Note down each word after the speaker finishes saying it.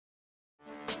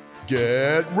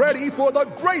Get ready for the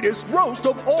greatest roast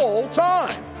of all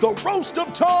time, the Roast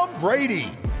of Tom Brady,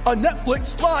 a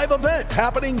Netflix live event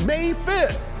happening May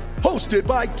 5th. Hosted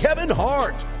by Kevin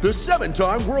Hart, the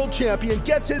 7-time world champion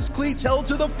gets his cleats held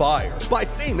to the fire by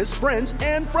famous friends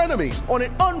and frenemies on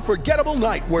an unforgettable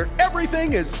night where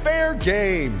everything is fair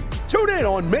game. Tune in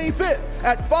on May 5th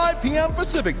at 5 p.m.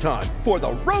 Pacific time for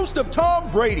the Roast of Tom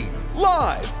Brady,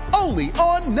 live only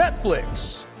on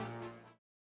Netflix.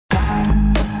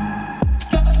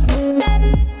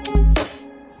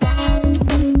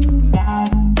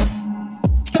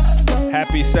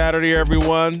 Happy Saturday,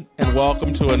 everyone, and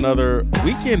welcome to another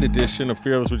weekend edition of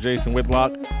Fearless with Jason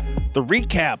Whitlock. The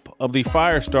recap of the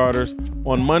Firestarters.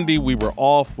 On Monday, we were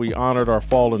off. We honored our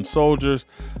fallen soldiers,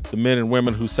 the men and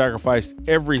women who sacrificed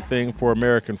everything for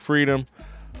American freedom.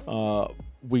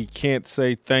 We can't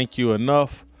say thank you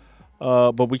enough,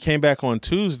 but we came back on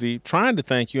Tuesday trying to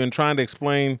thank you and trying to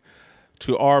explain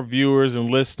to our viewers and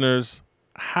listeners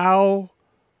how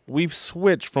we've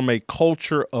switched from a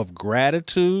culture of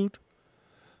gratitude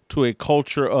to a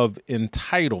culture of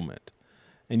entitlement.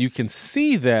 And you can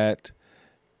see that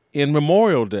in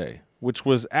Memorial Day, which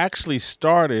was actually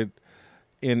started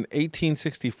in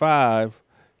 1865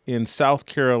 in South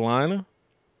Carolina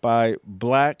by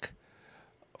black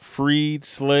freed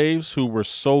slaves who were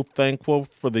so thankful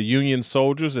for the Union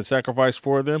soldiers that sacrificed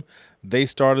for them. They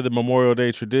started the Memorial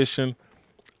Day tradition.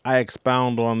 I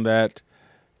expound on that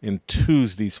in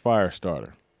Tuesday's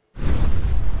Firestarter.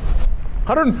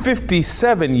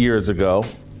 157 years ago,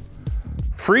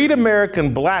 freed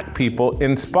American black people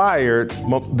inspired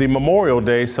the Memorial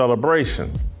Day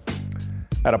celebration.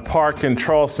 At a park in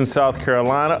Charleston, South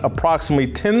Carolina,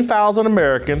 approximately 10,000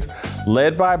 Americans,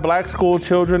 led by black school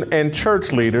children and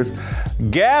church leaders,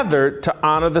 gathered to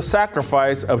honor the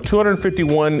sacrifice of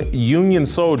 251 Union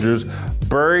soldiers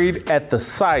buried at the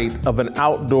site of an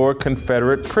outdoor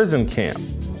Confederate prison camp.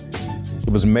 It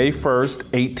was May 1st,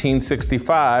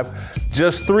 1865,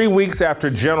 just 3 weeks after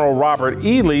General Robert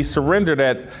E. Lee surrendered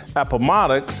at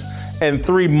Appomattox, and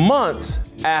 3 months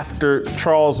after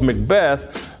Charles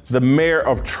Macbeth, the mayor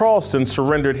of Charleston,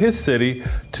 surrendered his city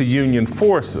to Union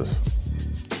forces.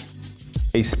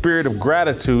 A spirit of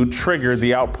gratitude triggered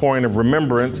the outpouring of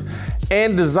remembrance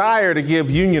and desire to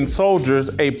give Union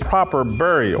soldiers a proper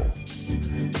burial.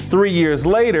 3 years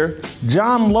later,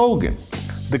 John Logan,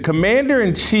 the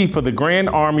commander-in-chief of the Grand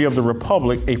Army of the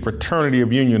Republic, a fraternity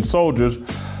of Union soldiers,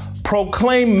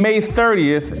 proclaimed May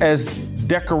 30th as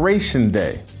Decoration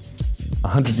Day.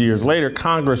 100 years later,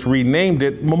 Congress renamed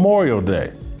it Memorial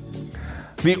Day.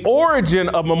 The origin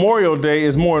of Memorial Day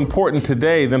is more important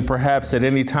today than perhaps at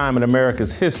any time in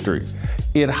America's history.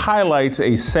 It highlights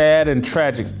a sad and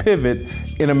tragic pivot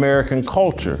in American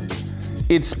culture.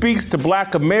 It speaks to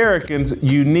Black Americans'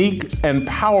 unique and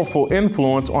powerful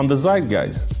influence on the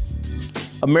zeitgeist.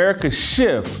 America's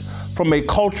shift from a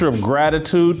culture of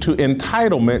gratitude to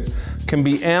entitlement can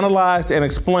be analyzed and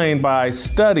explained by a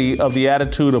study of the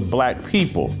attitude of Black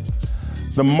people.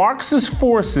 The Marxist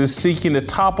forces seeking to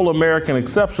topple American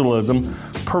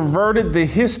exceptionalism perverted the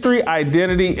history,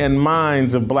 identity, and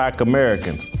minds of Black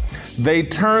Americans. They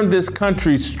turned this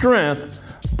country's strength,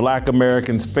 Black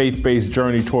Americans' faith-based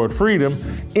journey toward freedom,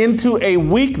 into a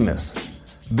weakness.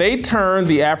 They turned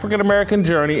the African American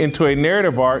journey into a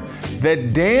narrative arc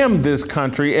that damned this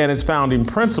country and its founding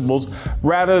principles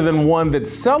rather than one that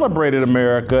celebrated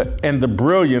America and the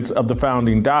brilliance of the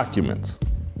founding documents.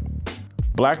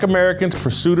 Black Americans'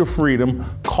 pursuit of freedom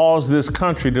caused this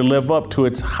country to live up to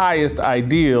its highest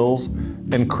ideals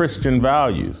and Christian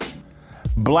values.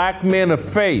 Black men of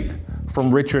faith,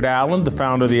 from Richard Allen, the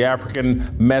founder of the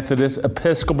African Methodist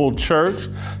Episcopal Church,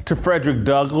 to Frederick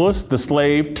Douglass, the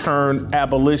slave turned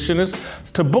abolitionist,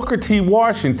 to Booker T.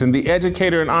 Washington, the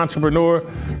educator and entrepreneur,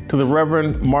 to the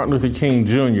Reverend Martin Luther King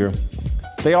Jr.,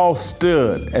 they all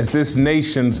stood as this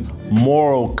nation's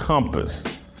moral compass.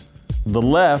 The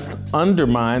left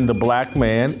undermined the Black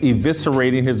man,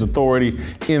 eviscerating his authority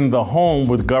in the home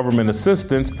with government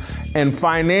assistance and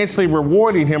financially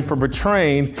rewarding him for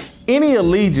betraying any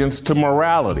allegiance to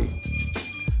morality.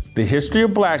 The history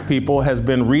of Black people has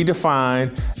been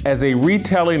redefined as a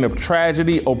retelling of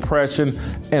tragedy, oppression,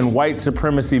 and white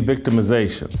supremacy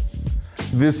victimization.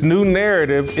 This new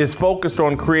narrative is focused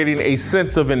on creating a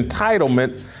sense of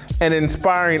entitlement and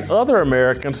inspiring other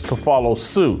Americans to follow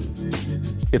suit.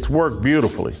 It's worked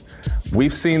beautifully.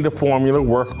 We've seen the formula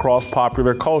work across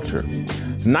popular culture.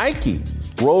 Nike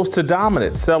rose to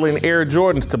dominance, selling Air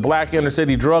Jordans to Black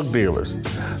inner-city drug dealers.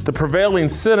 The prevailing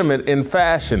sentiment in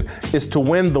fashion is to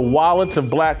win the wallets of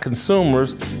Black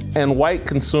consumers, and white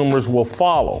consumers will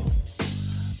follow.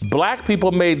 Black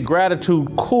people made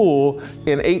gratitude cool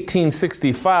in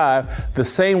 1865, the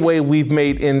same way we've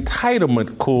made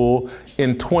entitlement cool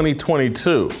in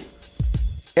 2022.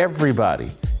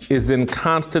 Everybody is in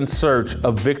constant search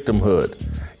of victimhood.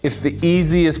 It's the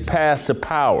easiest path to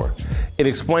power. It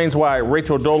explains why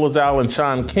Rachel Dolezal and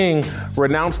Shaun King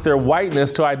renounced their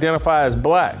whiteness to identify as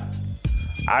Black.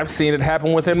 I've seen it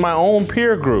happen within my own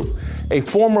peer group. A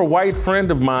former white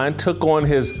friend of mine took on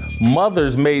his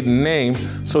mother's maiden name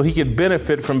so he could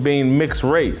benefit from being mixed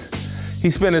race. He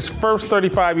spent his first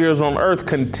 35 years on earth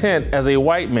content as a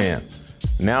white man.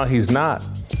 Now he's not.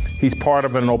 He's part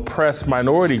of an oppressed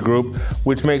minority group,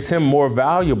 which makes him more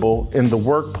valuable in the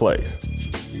workplace.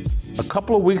 A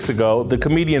couple of weeks ago, the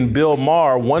comedian Bill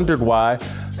Maher wondered why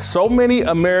so many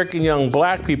American young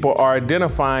Black people are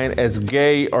identifying as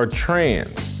gay or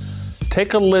trans.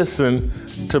 Take a listen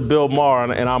to Bill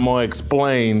Maher, and I'm going to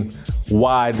explain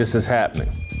why this is happening.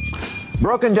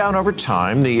 Broken down over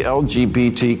time, the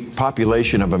LGBT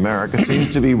population of America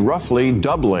seems to be roughly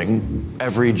doubling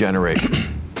every generation.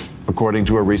 According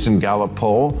to a recent Gallup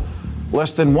poll,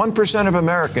 less than 1% of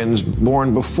Americans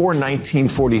born before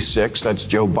 1946, that's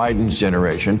Joe Biden's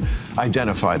generation,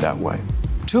 identify that way.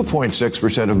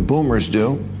 2.6% of boomers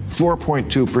do,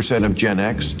 4.2% of Gen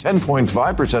X,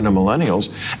 10.5% of millennials,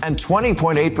 and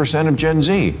 20.8% of Gen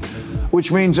Z.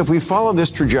 Which means if we follow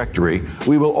this trajectory,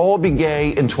 we will all be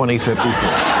gay in 2054.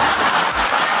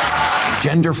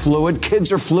 Gender fluid,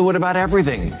 kids are fluid about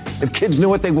everything. If kids knew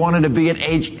what they wanted to be at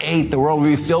age 8, the world would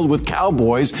be filled with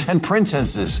cowboys and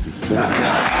princesses.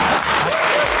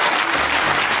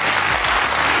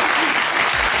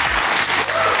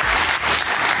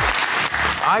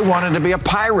 I wanted to be a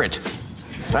pirate.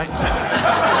 Thank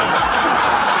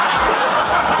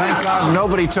God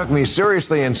nobody took me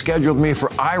seriously and scheduled me for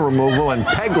eye removal and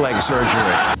peg leg surgery.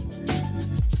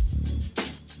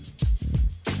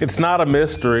 It's not a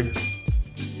mystery.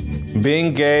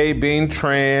 Being gay, being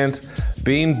trans,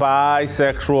 being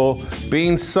bisexual,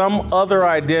 being some other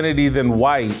identity than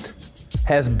white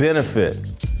has benefit.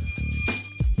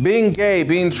 Being gay,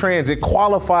 being trans, it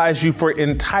qualifies you for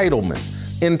entitlement.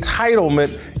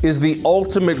 Entitlement is the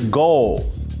ultimate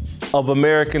goal of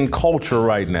American culture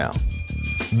right now.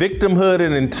 Victimhood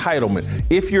and entitlement.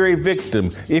 If you're a victim,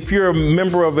 if you're a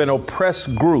member of an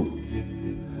oppressed group,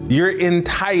 you're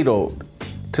entitled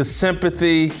to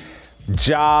sympathy,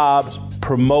 jobs,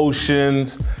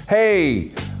 promotions.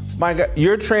 Hey, my God,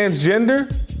 you're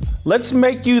transgender? Let's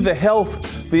make you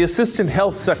the assistant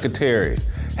health secretary.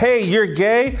 Hey, you're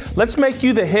gay? Let's make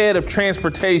you the head of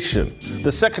transportation,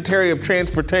 the secretary of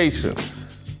transportation.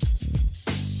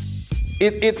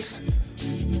 It's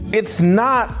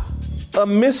not a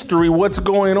mystery what's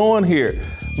going on here.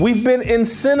 We've been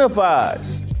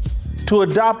incentivized to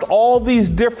adopt all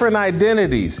these different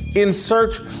identities in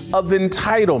search of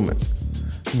entitlement.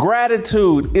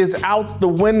 Gratitude is out the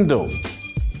window.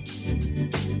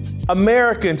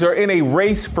 Americans are in a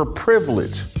race for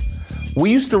privilege.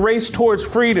 We used to race towards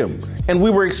freedom, and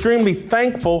we were extremely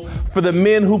thankful for the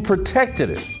men who protected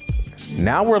it.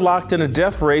 Now we're locked in a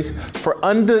death race for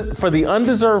the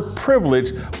undeserved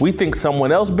privilege we think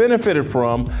someone else benefited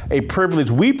from, a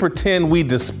privilege we pretend we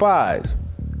despise.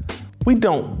 We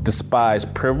don't despise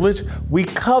privilege, we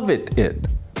covet it.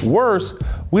 Worse,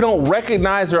 we don't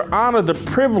recognize or honor the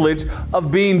privilege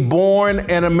of being born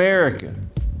an American.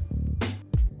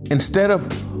 Instead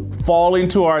of falling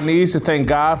to our knees to thank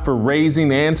God for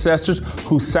raising ancestors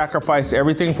who sacrificed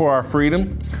everything for our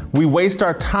freedom, we waste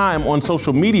our time on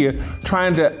social media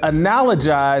trying to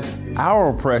analogize our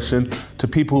oppression to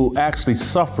people who actually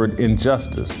suffered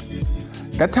injustice.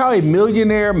 That's how a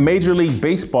millionaire Major League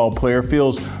Baseball player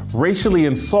feels racially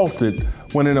insulted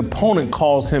when an opponent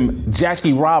calls him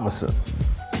Jackie Robinson.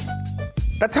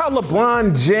 That's how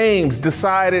LeBron James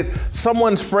decided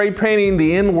someone spray painting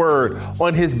the N-word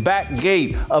on his back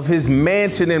gate of his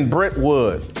mansion in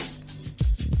Brentwood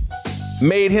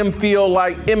made him feel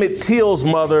like Emmett Till's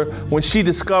mother when she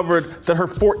discovered that her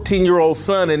 14-year-old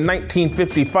son in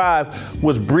 1955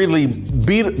 was brutally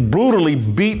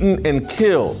beaten and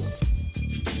killed.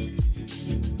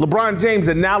 LeBron James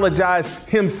analogized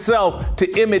himself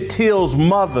to Emmett Till's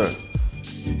mother.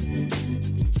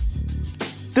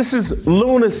 This is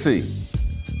lunacy,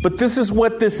 but this is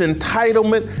what this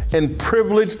entitlement and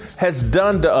privilege has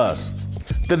done to us.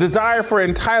 The desire for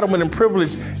entitlement and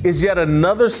privilege is yet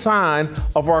another sign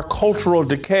of our cultural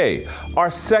decay,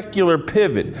 our secular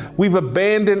pivot. We've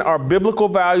abandoned our biblical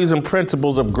values and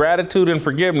principles of gratitude and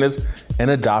forgiveness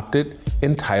and adopted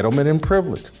entitlement and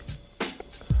privilege.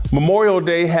 Memorial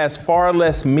Day has far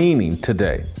less meaning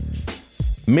today.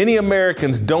 Many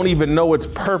Americans don't even know its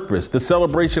purpose, the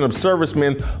celebration of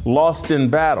servicemen lost in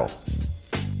battle.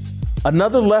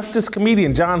 Another leftist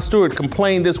comedian, Jon Stewart,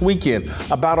 complained this weekend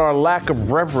about our lack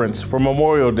of reverence for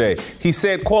Memorial Day. He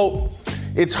said, quote,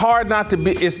 It's hard not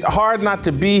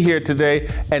to be here today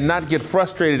and not get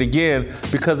frustrated again,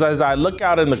 because as I look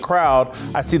out in the crowd,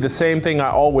 I see the same thing I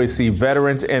always see,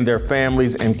 veterans and their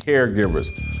families and caregivers.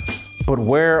 But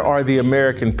where are the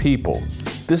American people?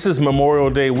 This is Memorial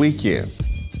Day weekend.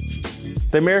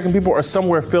 The American people are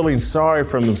somewhere feeling sorry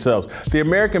for themselves. The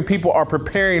American people are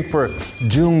preparing for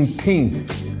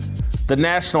Juneteenth, the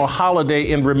national holiday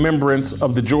in remembrance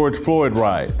of the George Floyd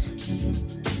riots.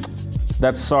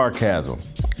 That's sarcasm.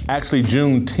 Actually,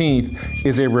 Juneteenth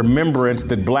is a remembrance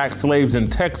that black slaves in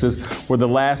Texas were the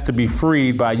last to be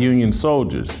freed by Union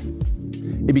soldiers.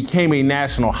 It became a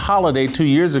national holiday 2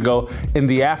 years ago in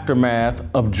the aftermath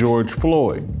of George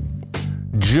Floyd.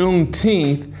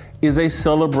 Juneteenth is a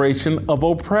celebration of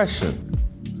oppression.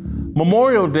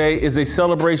 Memorial Day is a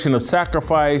celebration of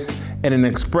sacrifice and an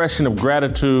expression of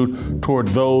gratitude toward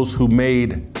those who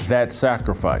made that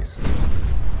sacrifice.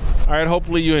 All right,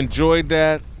 hopefully you enjoyed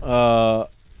that.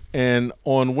 And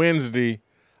on Wednesday,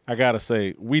 I gotta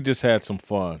say, we just had some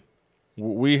fun.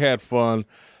 We had fun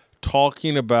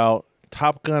talking about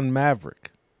Top Gun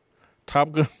Maverick.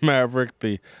 Top Gun Maverick,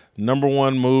 the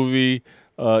 #1 movie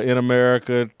in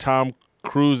America. Tom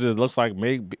Cruise, it looks like,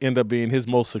 may end up being his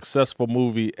most successful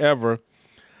movie ever.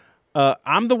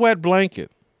 I'm the wet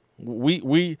blanket.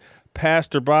 We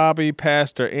Pastor Bobby,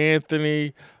 Pastor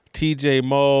Anthony, TJ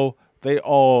Moe, they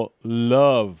all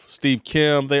love Steve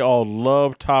Kim. They all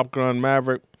love Top Gun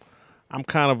Maverick. I'm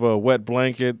kind of a wet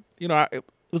blanket. You know, it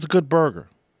was a good burger.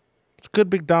 It's a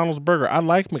good McDonald's burger. I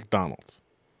like McDonald's,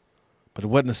 but it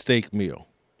wasn't a steak meal.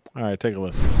 All right, take a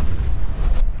listen.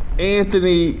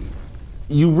 Anthony,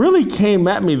 you really came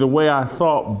at me the way I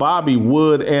thought Bobby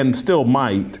would and still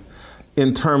might,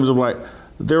 in terms of, like,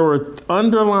 there were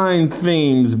underlying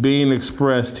themes being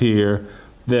expressed here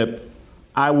that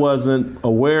I wasn't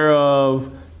aware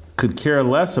of, could care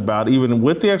less about, even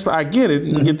with the I get it,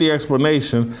 you get the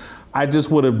explanation. I just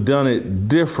would have done it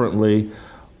differently.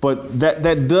 But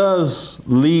that does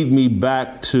lead me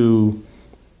back to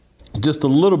just a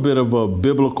little bit of a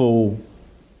biblical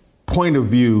point of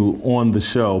view on the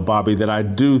show, Bobby, that I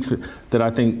do that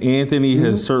I think Anthony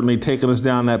has certainly taken us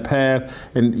down that path.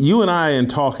 And you and I, in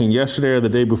talking yesterday or the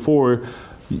day before,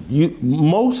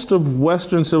 most of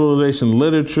Western civilization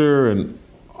literature and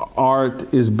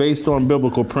art is based on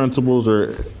biblical principles.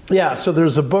 Yeah, so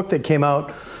there's a book that came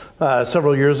out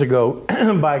several years ago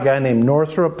by a guy named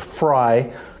Northrop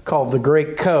Frye called The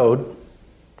Great Code.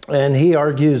 And he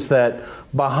argues that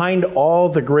behind all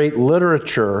the great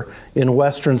literature in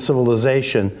Western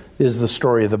civilization is the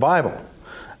story of the Bible.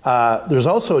 There's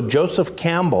also Joseph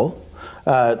Campbell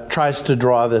tries to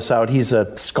draw this out. He's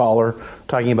a scholar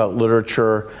talking about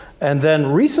literature. And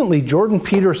then recently, Jordan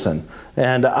Peterson.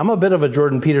 And I'm a bit of a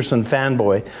Jordan Peterson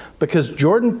fanboy because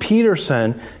Jordan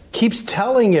Peterson keeps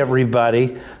telling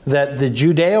everybody that the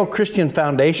Judeo-Christian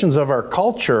foundations of our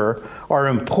culture are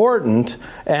important,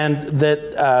 and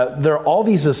that there are all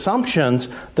these assumptions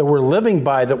that we're living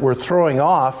by that we're throwing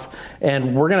off,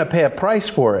 and we're going to pay a price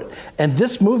for it. And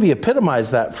this movie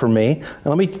epitomized that for me.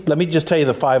 And let me just tell you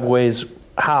the 5 ways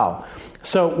how.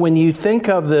 So when you think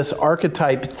of this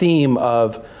archetype theme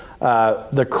of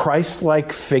the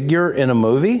Christ-like figure in a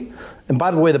movie, and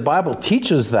by the way, the Bible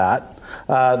teaches that,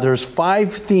 there's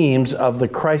 5 themes of the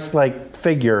Christ-like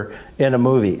figure in a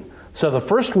movie. So the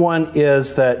first one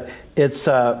is that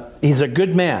he's a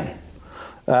good man.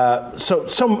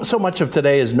 So much of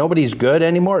today is nobody's good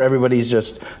anymore. Everybody's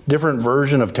just different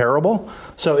version of terrible.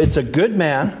 So it's a good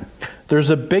man. There's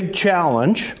a big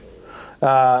challenge.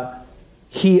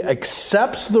 He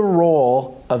accepts the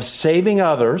role of saving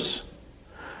others.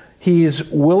 He's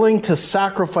willing to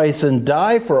sacrifice and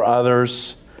die for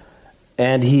others,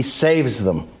 and he saves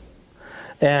them.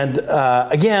 And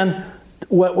again,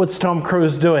 what's Tom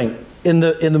Cruise doing? In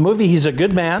the movie, he's a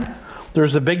good man.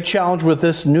 There's a big challenge with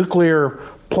this nuclear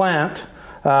plant.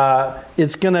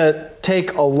 It's going to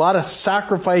take a lot of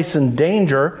sacrifice and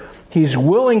danger. He's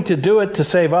willing to do it to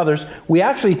save others. We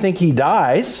actually think he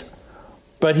dies,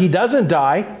 but he doesn't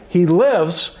die. He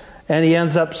lives, and he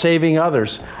ends up saving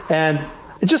others. And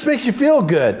it just makes you feel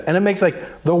good. And it makes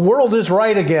the world is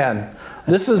right again.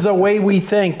 This is a way we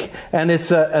think, and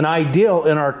it's an ideal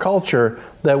in our culture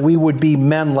that we would be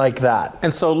men like that.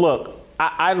 And so, look,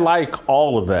 I like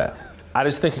all of that. I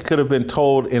just think it could have been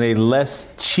told in a less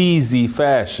cheesy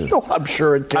fashion. Oh, I'm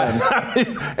sure it can.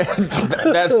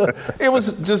 It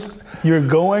was just. You're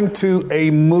going to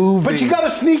a movie. But you got to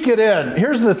sneak it in.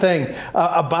 Here's the thing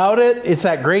about it. It's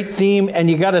that great theme, and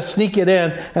you got to sneak it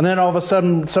in, and then all of a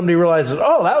sudden somebody realizes,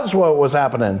 oh, that was what was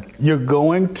happening. You're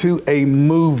going to a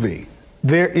movie.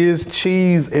 There is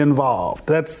cheese involved.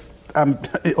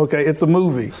 Okay, it's a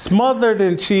movie. Smothered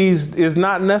in cheese is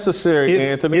not necessary,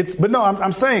 Anthony. But no,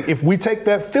 I'm saying if we take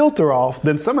that filter off,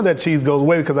 then some of that cheese goes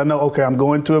away because I know, okay, I'm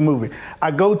going to a movie.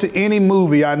 I go to any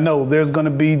movie, I know there's going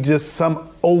to be just some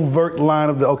overt line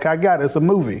of okay, I got it, it's a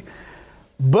movie.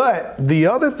 But the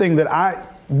other thing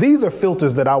these are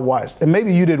filters that I watched, and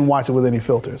maybe you didn't watch it with any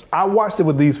filters. I watched it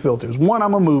with these filters. One,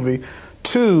 I'm a movie.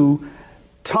 Two,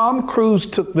 Tom Cruise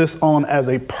took this on as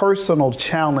a personal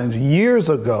challenge years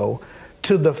ago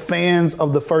to the fans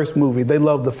of the first movie. They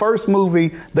loved the first movie.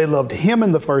 They loved him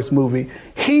in the first movie.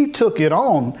 He took it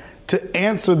on to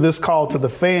answer this call to the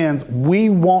fans. We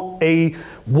want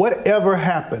whatever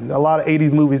happened. A lot of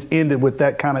 80s movies ended with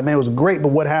that kind of, man, it was great, but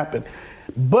what happened?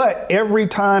 But every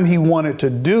time he wanted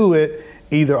to do it,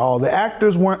 either all the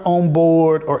actors weren't on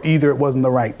board or either it wasn't the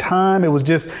right time. It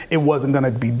wasn't going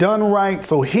to be done right.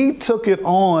 So he took it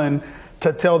on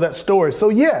to tell that story. So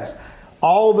yes,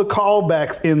 all the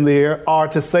callbacks in there are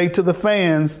to say to the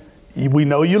fans, we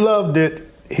know you loved it.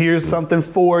 Here's something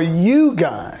for you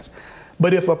guys.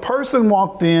 But if a person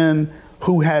walked in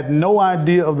who had no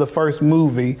idea of the first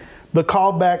movie, the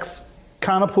callbacks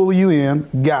kind of pull you in,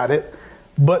 got it.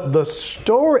 But the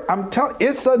story,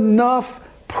 it's enough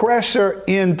pressure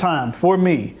in time for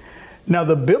me. Now,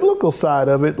 the biblical side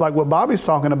of it, like what Bobby's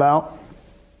talking about,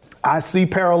 I see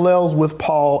parallels with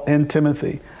Paul and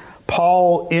Timothy.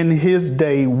 Paul in his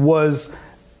day was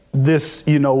this,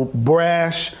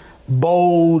 brash,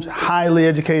 bold, highly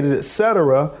educated,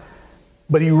 etc.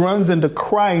 But he runs into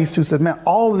Christ who says, man,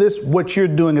 all of this, what you're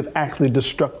doing is actually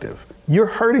destructive. You're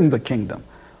hurting the kingdom.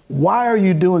 Why are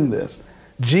you doing this?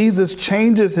 Jesus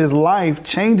changes his life,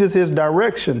 changes his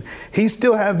direction. He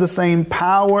still has the same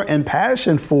power and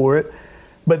passion for it,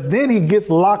 but then he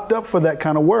gets locked up for that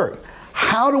kind of work.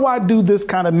 How do I do this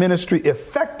kind of ministry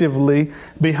effectively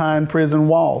behind prison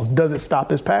walls? Does it stop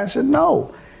his passion?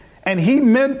 No. And he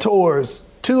mentors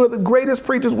two of the greatest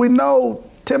preachers we know,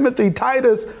 Timothy,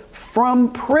 Titus,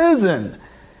 from prison.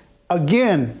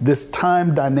 Again, this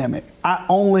time dynamic. I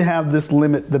only have this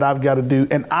limit that I've got to do,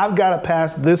 and I've got to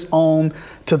pass this on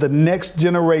to the next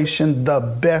generation the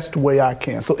best way I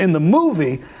can. So in the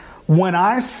movie, when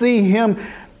I see him,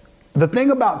 the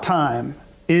thing about time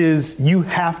is you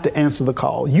have to answer the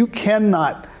call. You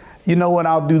cannot, you know what,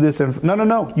 I'll do this.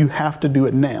 No. You have to do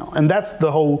it now. And that's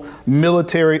the whole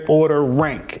military order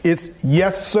rank. It's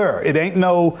yes, sir. It ain't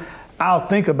no, I'll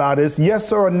think about it. It's yes,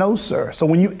 sir, or no, sir. So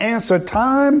when you answer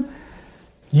time,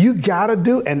 you gotta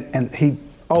do,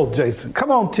 Jason,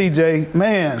 come on, TJ,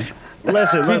 man.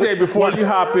 Listen, TJ, before you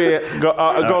hop in, go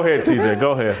ahead, TJ,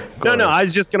 go ahead. No, I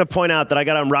was just going to point out that I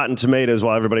got on Rotten Tomatoes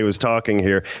while everybody was talking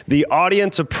here. The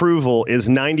audience approval is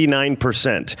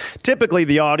 99%. Typically,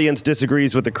 the audience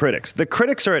disagrees with the critics. The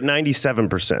critics are at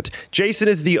 97%. Jason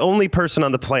is the only person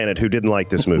on the planet who didn't like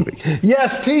this movie.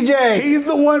 Yes, TJ. He's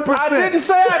the 1%. I didn't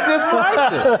say I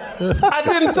disliked it.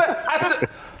 I said,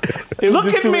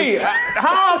 look at me.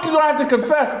 How often do I have to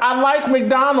confess? I like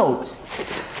McDonald's.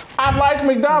 I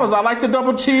like the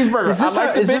double cheeseburger.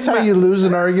 Is this how you lose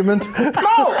an argument?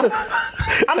 No.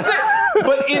 I'm saying,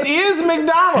 but it is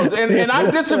McDonald's. And I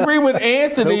disagree with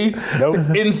Anthony's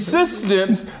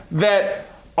insistence that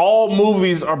all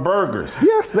movies are burgers.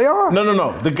 Yes, they are.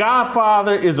 No. The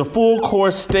Godfather is a full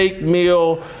course steak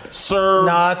meal served.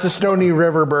 Nah, it's a Stony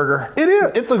River burger. It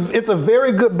is. It's a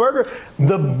very good burger.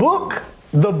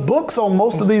 The books on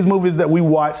most of these movies that we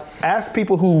watch, ask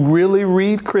people who really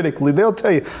read critically, they'll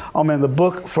tell you, oh man, the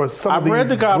book for some of these I've read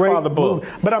the Godfather book.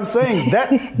 But I'm saying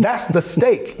that's the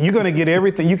steak. You're going to get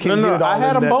everything. You can't get it all. I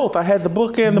had them both. I had the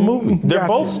book and the movie. They're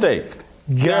both steak.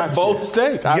 They're both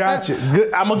steak. Gotcha.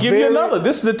 I'm going to give you another.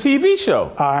 This is a TV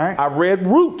show. All right. I read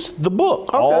Roots, the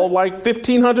book, all like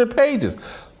 1,500 pages.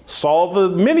 Saw the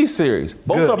miniseries.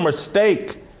 Both of them are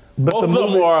steak. Both of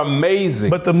them are amazing.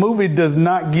 But the movie does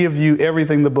not give you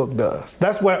everything the book does.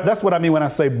 That's what I mean when I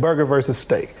say burger versus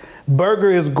steak.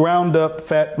 Burger is ground up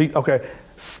fat meat. Okay.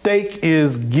 Steak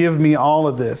is give me all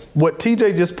of this. What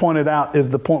TJ just pointed out is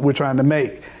the point we're trying to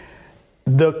make.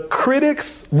 The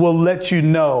critics will let you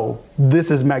know this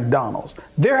is McDonald's.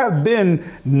 There have been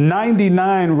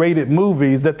 99 rated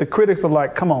movies that the critics are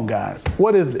like, come on, guys.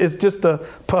 What is it? It's just a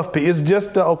puff pea. It's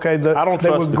just I don't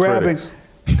trust the critics.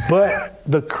 But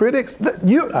the critics,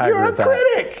 you're a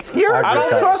critic. I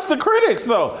don't trust the critics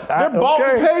though. They're bought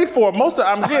and paid for most of.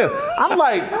 I'm gonna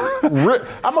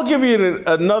give you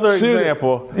another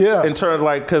example. Yeah. In terms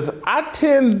of because I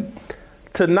tend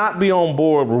to not be on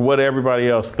board with what everybody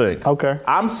else thinks. Okay.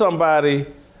 I'm somebody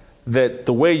that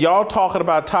the way y'all talking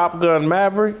about Top Gun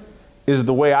Maverick is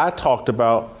the way I talked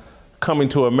about Coming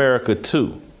to America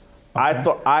 2. I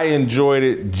thought I enjoyed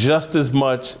it just as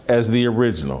much as the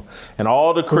original, and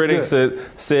all the critics that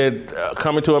said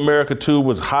Coming to America 2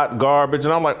 was hot garbage,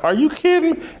 and I'm like, are you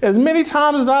kidding me? As many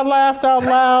times as I laughed out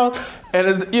loud, and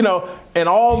and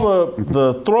all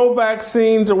the throwback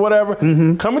scenes or whatever,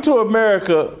 Coming to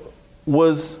America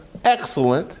was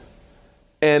excellent,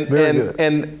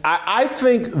 and I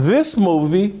think this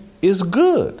movie is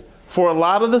good for a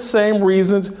lot of the same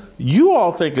reasons you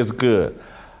all think it's good.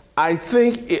 I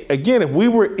think, again, if we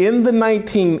were in the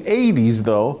 1980s,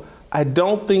 though, I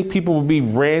don't think people would be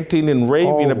ranting and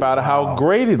raving about how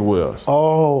great it was.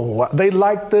 Oh, they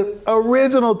liked the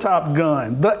original Top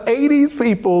Gun. The 80s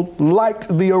people liked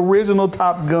the original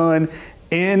Top Gun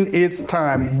in its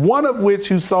time, one of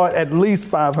which you saw it at least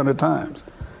 500 times.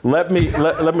 Let me,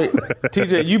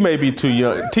 TJ, you may be too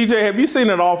young. TJ, have you seen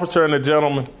An Officer and a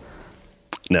Gentleman?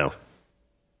 No.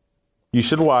 You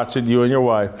should watch it, you and your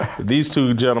wife. These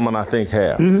two gentlemen, I think,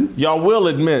 have. Y'all will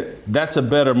admit that's a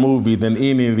better movie than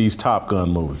any of these Top Gun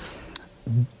movies.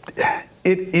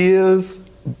 It is,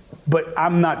 but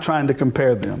I'm not trying to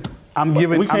compare them.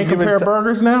 We can't compare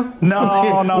burgers now?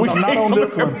 No, not on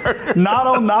this one.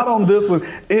 Not on this one.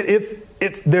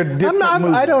 They're different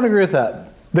movies. I don't agree with that.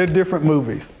 They're different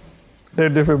movies.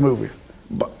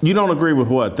 But you don't agree with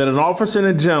what? That An Officer and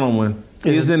a Gentleman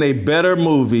isn't a better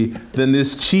movie than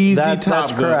this cheesy Top Gun?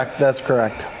 That's correct. That's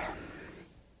correct.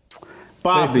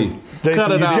 Bobby,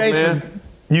 cut it out, man.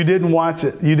 You didn't watch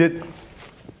it. You did.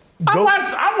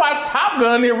 I watched Top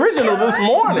Gun, the original, this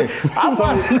morning.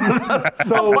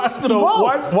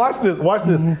 Watch this.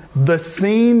 The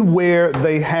scene where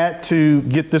they had to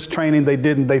get this training, they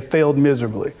didn't. They failed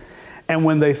miserably. And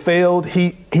when they failed,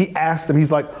 he asked them,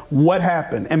 he's like, what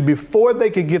happened? And before they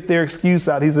could get their excuse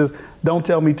out, he says, don't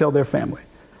tell me, tell their family.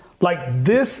 Like,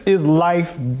 this is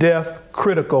life, death,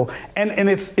 critical. And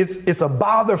it's a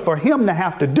bother for him to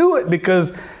have to do it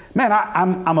because, man,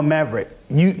 I'm a maverick.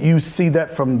 You see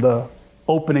that from the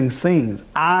opening scenes.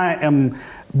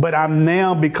 But I'm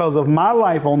now, because of my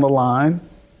life on the line,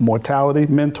 mortality,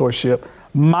 mentorship,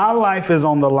 my life is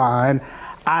on the line.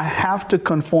 I have to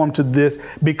conform to this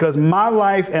because my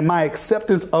life and my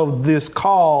acceptance of this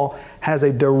call has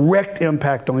a direct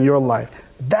impact on your life.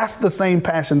 That's the same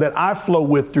passion that I flow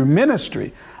with through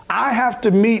ministry. I have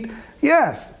to meet,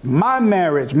 yes, my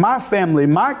marriage, my family,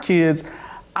 my kids.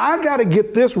 I got to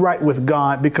get this right with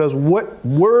God because what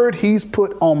word He's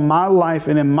put on my life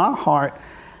and in my heart,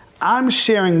 I'm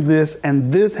sharing this,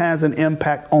 and this has an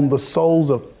impact on the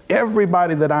souls of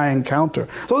everybody that I encounter.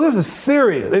 So this is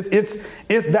serious. It's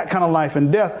that kind of life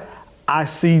and death. I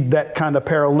see that kind of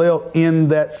parallel in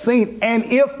that scene. And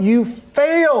if you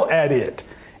fail at it,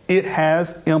 it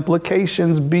has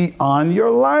implications beyond your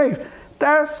life.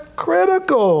 That's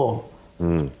critical.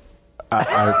 Can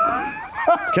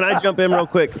I jump in real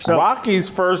quick? So Rocky's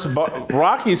first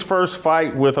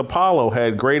fight with Apollo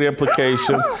had great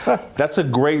implications. That's a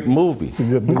great movie. It's a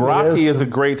good movie. Rocky is a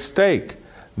great steak.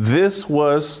 This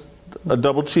was a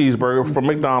double cheeseburger from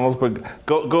McDonald's, but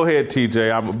go ahead,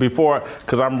 TJ.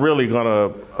 Because I'm really gonna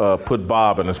put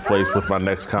Bob in his place with my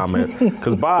next comment,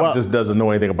 because Bob just doesn't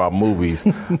know anything about movies.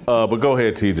 But go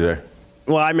ahead, TJ.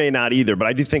 Well, I may not either, but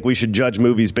I do think we should judge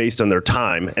movies based on their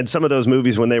time. And some of those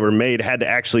movies, when they were made, had to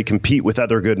actually compete with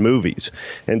other good movies.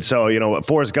 And so,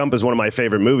 Forrest Gump is one of my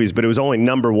favorite movies, but it was only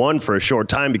number one for a short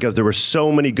time because there were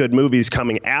so many good movies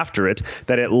coming after it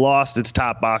that it lost its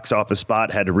top box office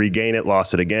spot, had to regain it,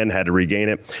 lost it again, had to regain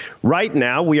it. Right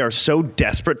now, we are so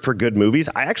desperate for good movies.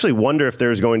 I actually wonder if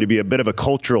there's going to be a bit of a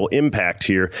cultural impact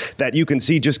here that you can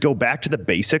see just go back to the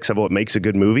basics of what makes a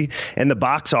good movie, and the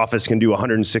box office can do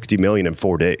 160 million in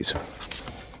 4 days.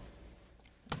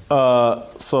 I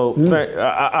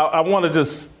want to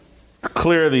just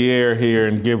clear the air here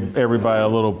and give everybody a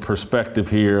little perspective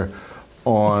here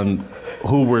on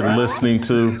who we're listening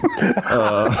to.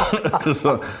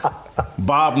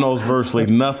 Bob knows virtually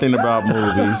nothing about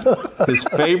movies. His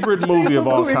favorite movie of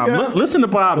all time. Listen to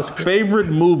Bob's favorite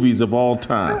movies of all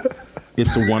time.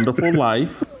 It's a Wonderful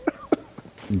Life,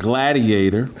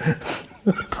 Gladiator,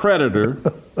 Predator,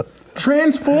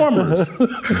 Transformers,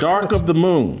 Dark of the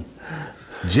Moon,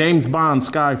 James Bond,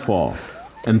 Skyfall,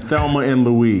 and Thelma and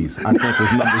Louise, I think,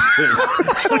 was number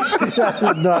 6.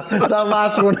 That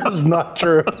last one is not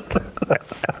true.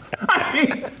 I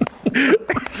mean,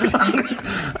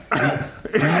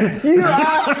 You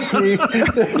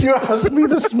asked me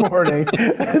this morning,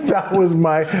 and that was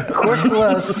my quick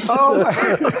list. Oh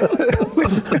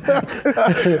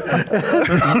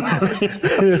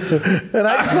And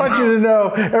I just want you to know,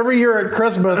 every year at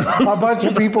Christmas, a bunch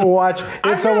of people watch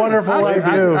It's a Wonderful Life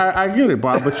too. I get it,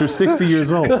 Bob, but you're 60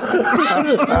 years old.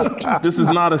 This is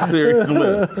not a serious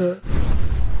list.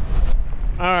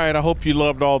 All right, I hope you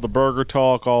loved all the burger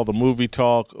talk, all the movie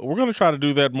talk. We're going to try to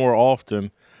do that more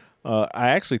often. I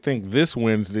actually think this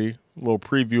Wednesday, a little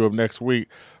preview of next week,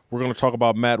 we're going to talk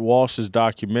about Matt Walsh's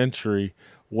documentary,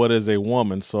 What is a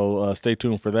Woman? So stay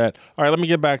tuned for that. All right, let me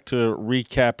get back to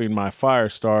recapping my fire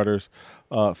starters.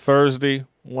 Thursday,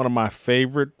 one of my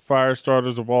favorite fire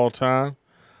starters of all time.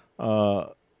 A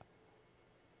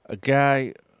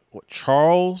guy,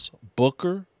 Charles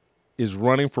Booker, is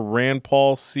running for Rand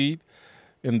Paul's seat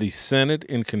in the Senate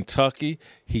in Kentucky.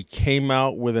 He came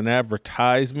out with an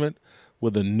advertisement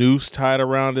with a noose tied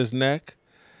around his neck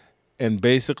and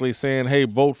basically saying, hey,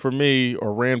 vote for me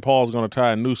or Rand Paul's going to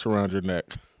tie a noose around your neck,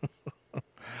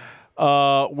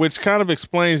 which kind of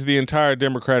explains the entire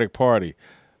Democratic Party,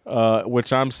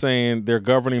 which I'm saying their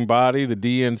governing body, the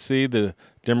DNC, the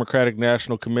Democratic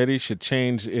National Committee, should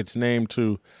change its name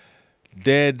to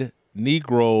Dead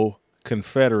Negro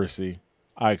Confederacy.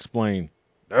 I explain.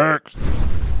 Next.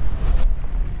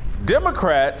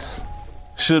 Democrats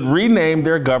should rename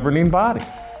their governing body.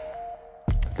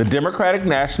 The Democratic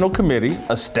National Committee,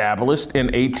 established in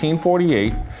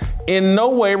 1848, in no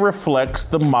way reflects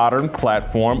the modern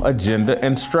platform, agenda,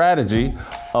 and strategy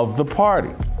of the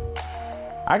party.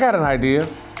 I got an idea.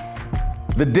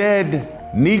 The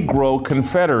Dead Negro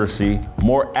Confederacy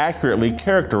more accurately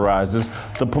characterizes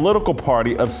the political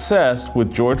party obsessed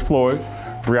with George Floyd,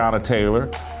 Breonna Taylor,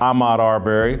 Ahmaud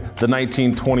Arbery, the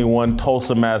 1921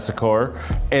 Tulsa Massacre,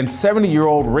 and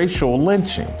 70-year-old racial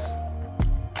lynchings.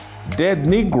 Dead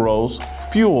Negroes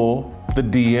fuel the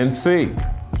DNC.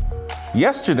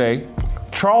 Yesterday,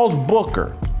 Charles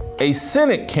Booker, a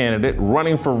Senate candidate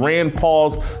running for Rand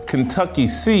Paul's Kentucky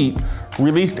seat,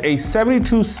 released a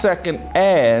 72-second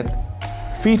ad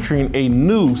featuring a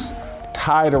noose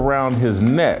tied around his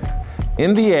neck.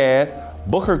 In the ad,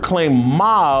 Booker claimed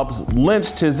mobs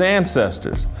lynched his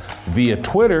ancestors. Via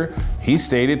Twitter, he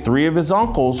stated 3 of his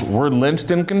uncles were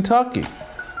lynched in Kentucky,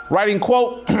 writing,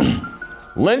 quote,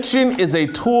 lynching is a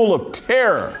tool of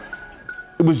terror.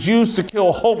 It was used to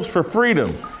kill hopes for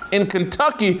freedom. In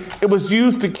Kentucky, it was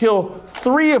used to kill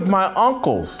 3 of my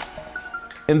uncles.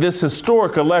 In this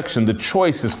historic election, the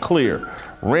choice is clear.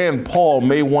 Rand Paul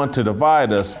may want to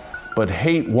divide us, but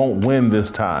hate won't win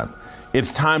this time.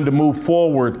 It's time to move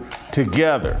forward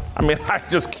together. I mean, I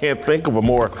just can't think of a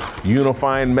more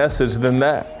unifying message than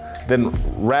that, than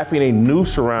wrapping a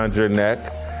noose around your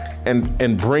neck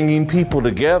and bringing people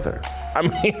together. I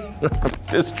mean,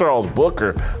 this Charles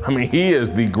Booker, I mean, he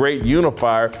is the great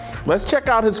unifier. Let's check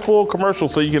out his full commercial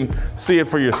so you can see it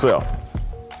for yourself.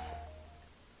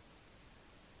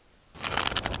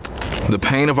 The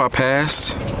pain of our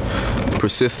past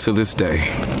persists to this day.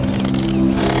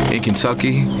 In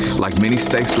Kentucky, like many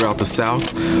states throughout the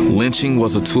South, lynching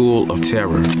was a tool of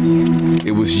terror.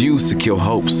 It was used to kill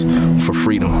hopes for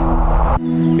freedom.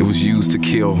 It was used to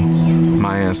kill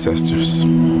my ancestors.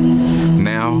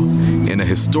 Now, in a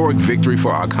historic victory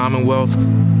for our Commonwealth,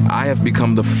 I have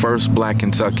become the first Black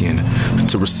Kentuckian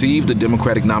to receive the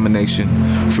Democratic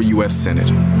nomination for U.S.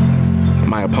 Senate.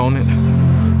 My opponent,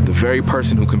 the very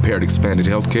person who compared expanded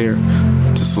health care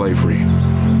to slavery.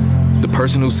 The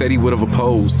person who said he would have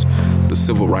opposed the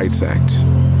Civil Rights Act.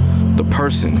 The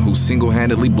person who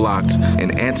single-handedly blocked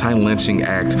an anti-lynching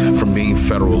act from being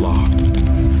federal law.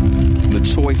 The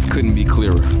choice couldn't be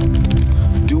clearer.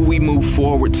 Do we move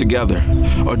forward together,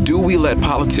 or do we let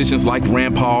politicians like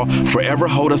Rand Paul forever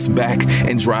hold us back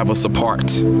and drive us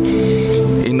apart?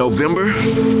 In November,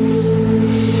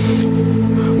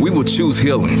 we will choose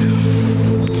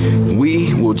healing.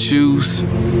 We will choose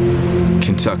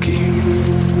Kentucky.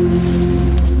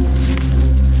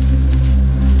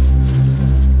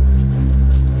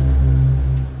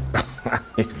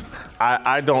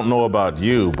 I don't know about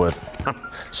you, but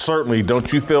certainly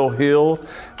don't you feel healed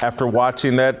after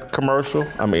watching that commercial?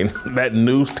 I mean, that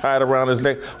noose tied around his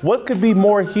neck. What could be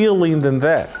more healing than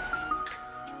that?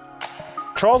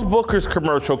 Charles Booker's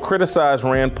commercial criticized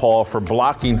Rand Paul for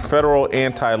blocking federal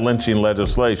anti-lynching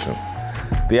legislation.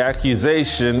 The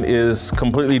accusation is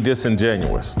completely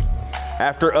disingenuous.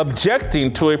 After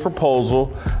objecting to a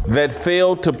proposal that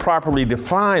failed to properly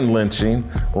define lynching,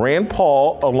 Rand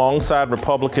Paul, alongside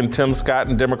Republican Tim Scott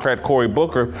and Democrat Cory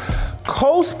Booker,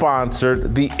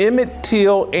 co-sponsored the Emmett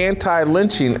Till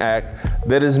Anti-Lynching Act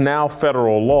that is now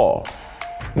federal law.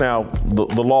 Now,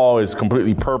 the law is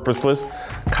completely purposeless,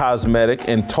 cosmetic,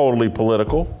 and totally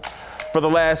political. For the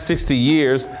last 60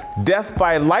 years, death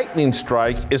by lightning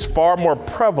strike is far more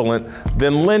prevalent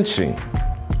than lynching.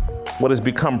 What has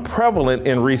become prevalent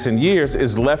in recent years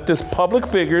is leftist public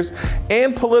figures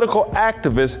and political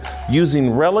activists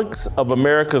using relics of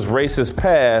America's racist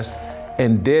past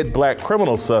and dead black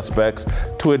criminal suspects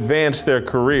to advance their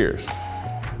careers.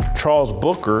 Charles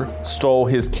Booker stole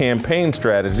his campaign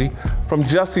strategy from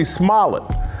Jussie Smollett,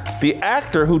 the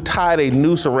actor who tied a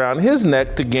noose around his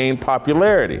neck to gain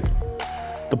popularity.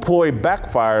 The ploy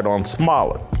backfired on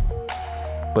Smollett,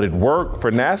 but it worked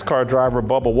for NASCAR driver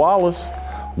Bubba Wallace.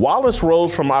 Wallace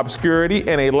rose from obscurity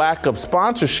and a lack of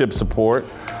sponsorship support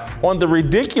on the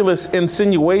ridiculous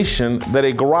insinuation that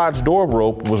a garage door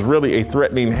rope was really a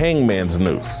threatening hangman's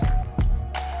noose.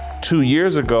 2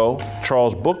 years ago,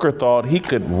 Charles Booker thought he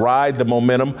could ride the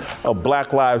momentum of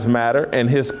Black Lives Matter and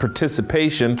his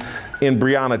participation in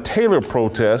Breonna Taylor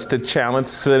protests to challenge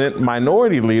Senate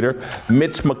Minority Leader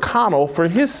Mitch McConnell for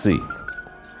his seat.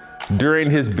 During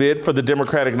his bid for the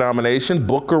Democratic nomination,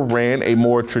 Booker ran a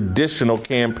more traditional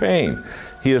campaign.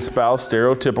 He espoused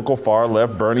stereotypical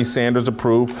far-left, Bernie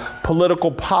Sanders-approved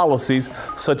political policies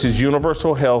such as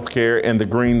universal health care and the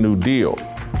Green New Deal.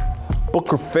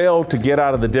 Booker failed to get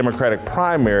out of the Democratic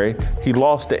primary. He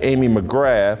lost to Amy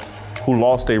McGrath, who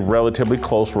lost a relatively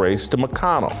close race to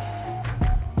McConnell.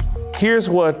 Here's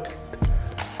what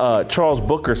Charles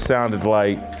Booker sounded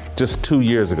like just 2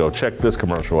 years ago. Check this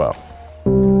commercial out.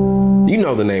 You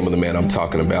know the name of the man I'm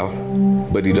talking about,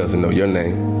 but he doesn't know your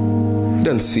name. He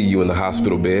doesn't see you in the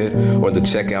hospital bed or the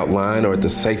checkout line or at the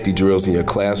safety drills in your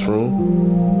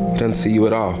classroom. He doesn't see you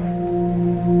at all.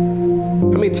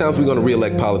 How many times are we going to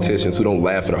reelect politicians who don't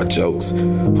laugh at our jokes,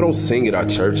 who don't sing at our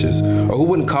churches, or who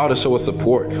wouldn't call to show us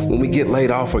support when we get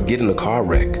laid off or get in a car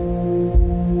wreck?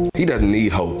 He doesn't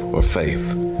need hope or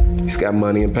faith. He's got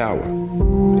money and power.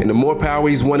 And the more power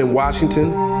he's won in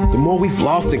Washington, the more we've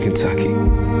lost in Kentucky.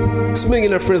 This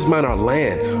millionaire friends mine our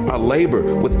land, our labor,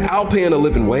 without paying a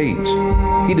living wage.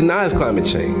 He denies climate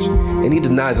change, and he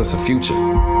denies us a future.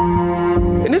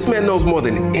 And this man knows more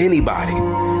than anybody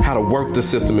how to work the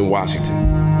system in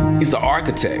Washington. He's the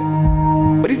architect,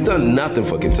 but he's done nothing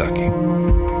for Kentucky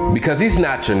because he's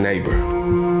not your neighbor.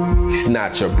 He's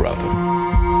not your brother.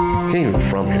 He ain't even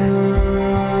from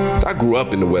here. So I grew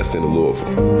up in the west end of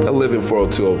Louisville. I live in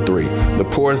 40203, the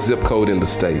poorest zip code in the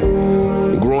state.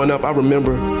 And growing up, I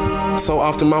remember so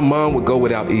often my mom would go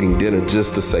without eating dinner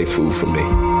just to save food for me.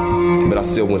 But I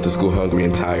still went to school hungry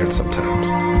and tired sometimes.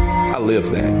 I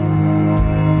lived that.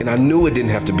 And I knew it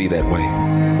didn't have to be that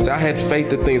way. So I had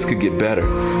faith that things could get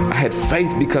better. I had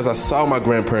faith because I saw my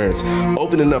grandparents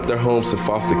opening up their homes to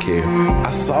foster care.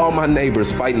 I saw my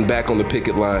neighbors fighting back on the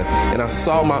picket line. And I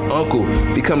saw my uncle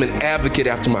become an advocate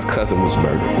after my cousin was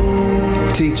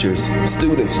murdered. Teachers,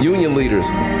 students, union leaders,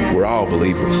 we're all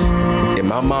believers. And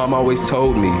my mom always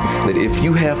told me that if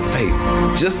you have faith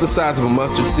just the size of a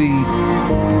mustard seed,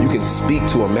 you can speak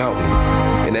to a mountain,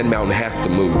 and that mountain has to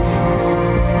move.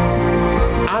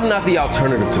 I'm not the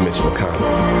alternative to Mitch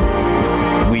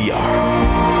McConnell. We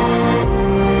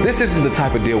are. This isn't the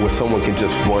type of deal where someone can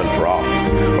just run for office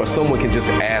or someone can just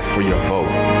ask for your vote.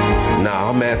 Nah,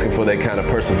 I'm asking for that kind of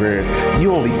perseverance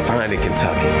you only find in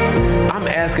Kentucky. I'm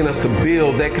asking us to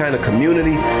build that kind of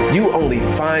community you only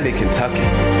find in Kentucky.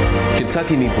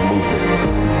 Kentucky needs a movement,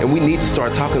 and we need to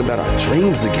start talking about our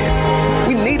dreams again.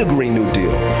 We need a Green New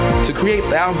Deal to create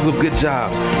thousands of good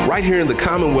jobs right here in the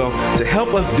Commonwealth to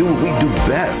help us do what we do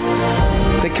best,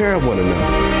 take care of one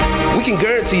another. We can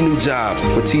guarantee new jobs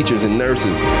for teachers and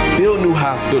nurses, build new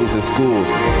hospitals and schools,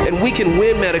 and we can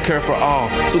win Medicare for all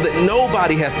so that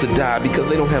nobody has to die because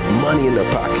they don't have money in their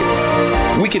pocket.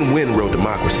 We can win real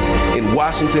democracy in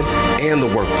Washington and the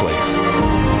workplace.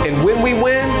 And when we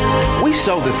win, we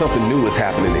show that something new is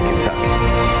happening in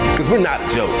Kentucky. Because we're not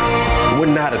a joke. We're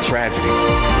not a tragedy.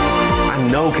 I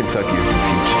know Kentucky is the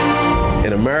future,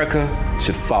 and America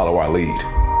should follow our lead.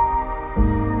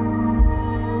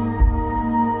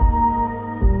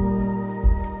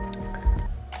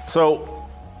 So,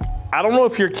 I don't know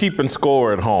if you're keeping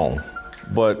score at home,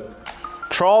 but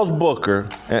Charles Booker,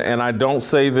 and I don't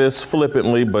say this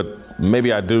flippantly, but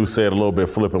maybe I do say it a little bit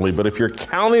flippantly, but if you're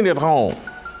counting at home,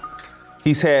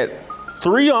 he's had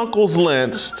 3 uncles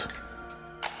lynched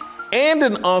and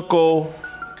an uncle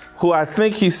who I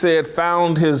think he said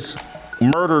found his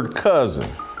murdered cousin.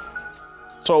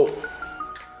 So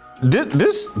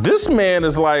this man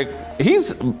is like,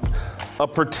 he's a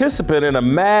participant in a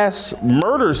mass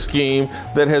murder scheme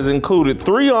that has included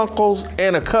 3 uncles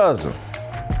and a cousin.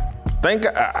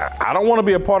 I don't want to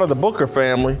be a part of the Booker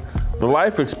family. The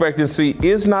life expectancy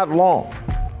is not long.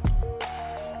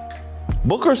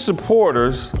 Booker's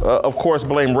supporters, of course,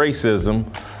 blame racism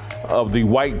of the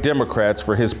white Democrats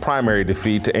for his primary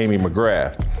defeat to Amy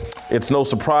McGrath. It's no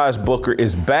surprise Booker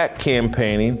is back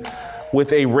campaigning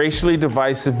with a racially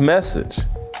divisive message.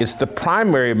 It's the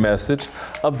primary message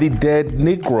of the dead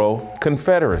Negro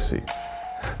Confederacy.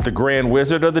 The Grand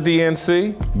Wizard of the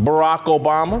DNC, Barack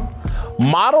Obama,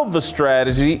 modeled the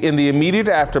strategy in the immediate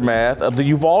aftermath of the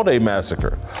Uvalde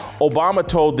massacre. Obama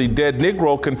told the dead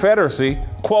Negro Confederacy,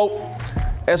 quote,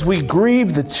 "As we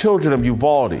grieve the children of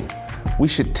Uvalde, we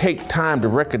should take time to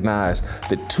recognize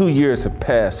that 2 years have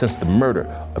passed since the murder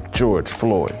of George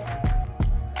Floyd."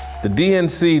 The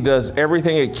DNC does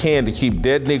everything it can to keep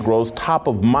dead Negroes top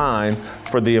of mind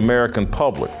for the American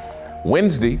public.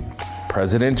 Wednesday,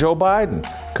 President Joe Biden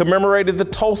commemorated the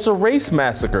Tulsa Race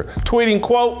Massacre, tweeting,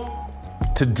 quote,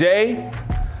 "Today,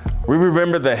 we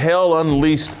remember the hell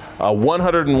unleashed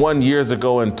 101 years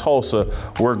ago in Tulsa,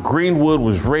 where Greenwood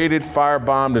was raided,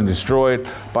 firebombed, and destroyed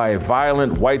by a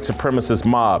violent white supremacist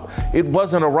mob. It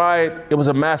wasn't a riot, it was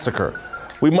a massacre.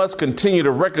 We must continue to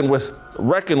reckon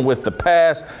with the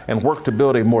past and work to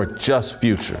build a more just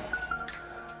future."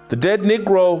 The dead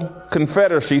Negro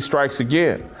Confederacy strikes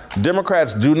again.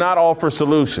 Democrats do not offer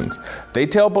solutions. They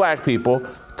tell black people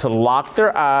to lock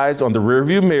their eyes on the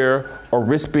rearview mirror or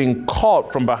risk being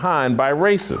caught from behind by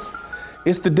racists.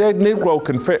 It's the dead Negro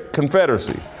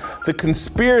Confederacy, the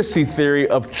conspiracy theory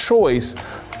of choice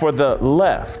for the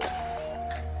left.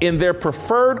 In their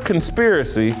preferred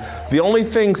conspiracy, the only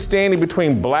thing standing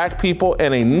between black people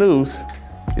and a noose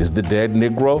is the dead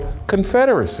Negro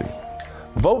Confederacy.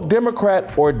 Vote Democrat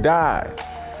or die.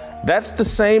 That's the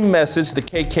same message the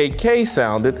KKK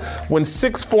sounded when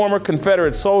 6 former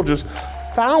Confederate soldiers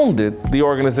founded the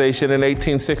organization in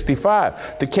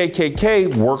 1865. The KKK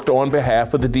worked on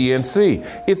behalf of the DNC.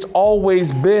 It's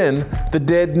always been the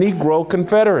dead Negro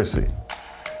Confederacy.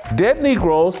 Dead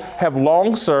Negroes have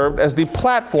long served as the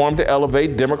platform to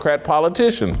elevate Democrat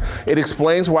politicians. It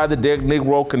explains why the Dead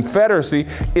Negro Confederacy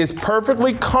is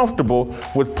perfectly comfortable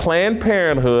with Planned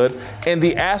Parenthood and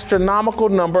the astronomical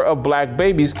number of black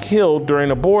babies killed during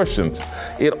abortions.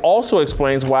 It also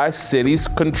explains why cities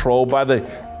controlled by the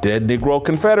Dead Negro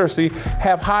Confederacy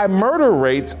have high murder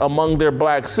rates among their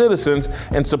black citizens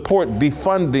and support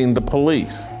defunding the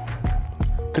police.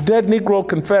 The Dead Negro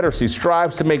Confederacy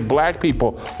strives to make black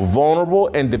people vulnerable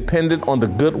and dependent on the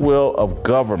goodwill of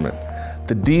government.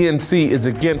 The DNC is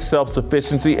against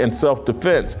self-sufficiency and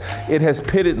self-defense. It has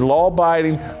pitted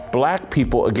law-abiding black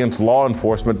people against law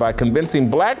enforcement by convincing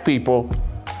black people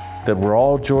that we're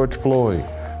all George Floyd,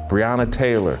 Breonna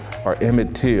Taylor, or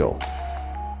Emmett Till.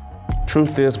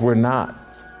 Truth is, we're not.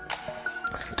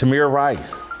 Tamir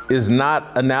Rice is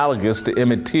not analogous to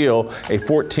Emmett Till, a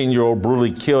 14-year-old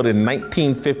brutally killed in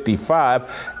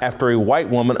 1955 after a white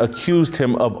woman accused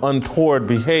him of untoward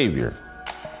behavior.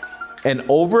 An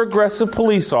over-aggressive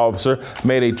police officer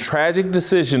made a tragic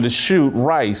decision to shoot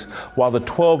Rice while the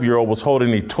 12-year-old was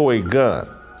holding a toy gun.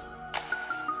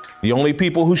 The only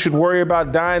people who should worry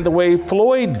about dying the way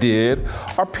Floyd did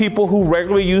are people who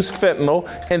regularly use fentanyl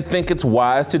and think it's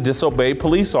wise to disobey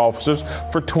police officers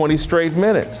for 20 straight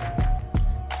minutes.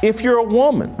 If you're a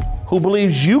woman who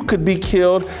believes you could be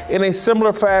killed in a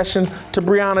similar fashion to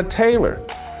Breonna Taylor,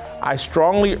 I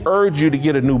strongly urge you to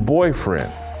get a new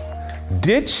boyfriend.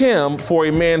 Ditch him for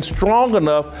a man strong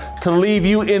enough to leave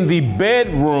you in the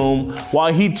bedroom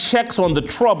while he checks on the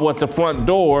trouble at the front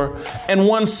door, and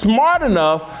one smart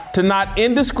enough to not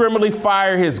indiscriminately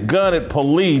fire his gun at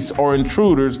police or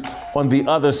intruders on the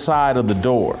other side of the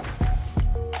door.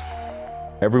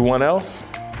 Everyone else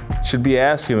should be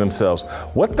asking themselves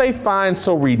what they find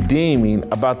so redeeming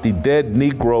about the Dead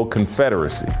Negro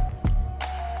Confederacy.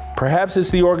 Perhaps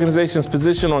it's the organization's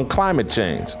position on climate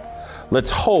change. Let's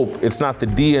hope it's not the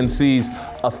DNC's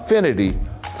affinity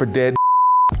for dead.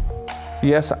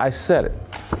 Yes, I said it.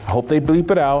 I hope they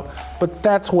bleep it out, but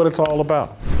that's what it's all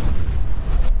about.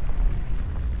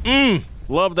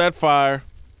 Love that fire.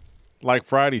 Like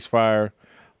Friday's fire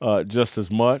just as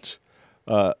much.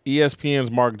 ESPN's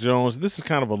Mark Jones. This is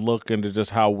kind of a look into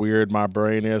just how weird my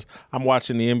brain is. I'm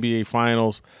watching the NBA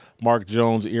Finals. Mark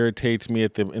Jones irritates me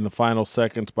in the final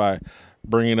seconds by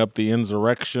bringing up the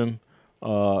insurrection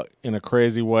in a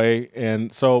crazy way.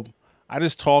 And so I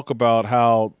just talk about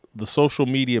how the social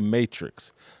media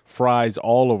matrix fries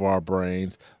all of our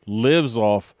brains, lives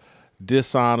off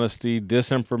dishonesty,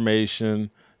 disinformation,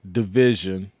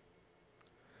 division.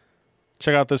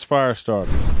 Check out this fire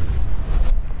starter.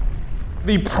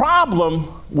 The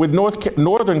problem with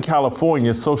Northern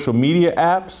California social media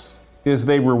apps is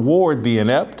they reward the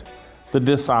inept, the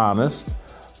dishonest,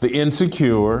 the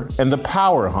insecure, and the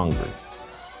power hungry.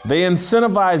 They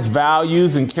incentivize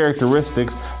values and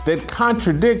characteristics that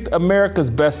contradict America's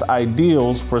best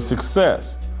ideals for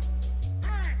success.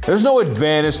 There's no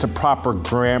advantage to proper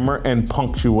grammar and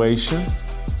punctuation.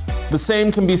 The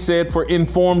same can be said for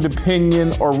informed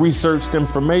opinion or researched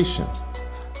information.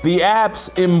 The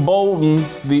apps embolden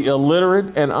the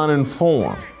illiterate and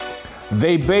uninformed.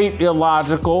 They bait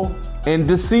illogical and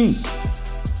deceit.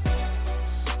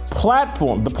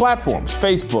 The platforms,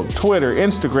 Facebook, Twitter,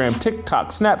 Instagram, TikTok,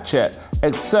 Snapchat,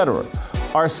 etc.,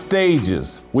 are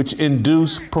stages which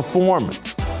induce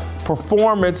performance.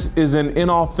 Performance is an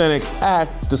inauthentic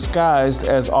act disguised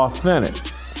as authentic.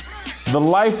 The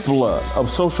lifeblood of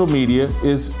social media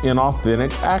is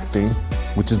inauthentic acting,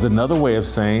 which is another way of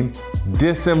saying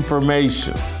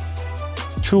disinformation.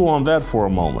 Chew on that for a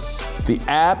moment. The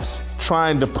apps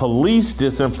trying to police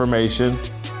disinformation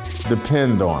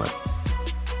depend on it.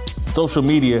 Social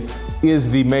media is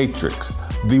the Matrix,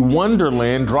 the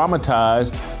wonderland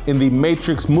dramatized in the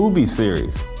Matrix movie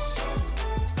series.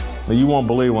 Now, you won't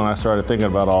believe when I started thinking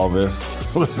about all this.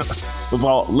 It was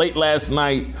all late last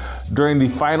night during the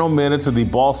final minutes of the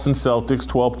Boston Celtics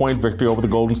 12-point victory over the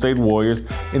Golden State Warriors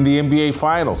in the NBA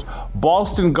Finals.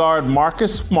 Boston guard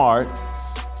Marcus Smart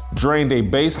drained a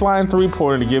baseline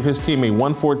three-pointer to give his team a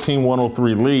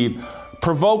 114-103 lead,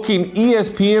 provoking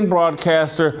ESPN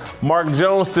broadcaster Mark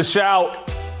Jones to shout,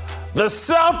 "The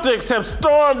Celtics have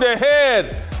stormed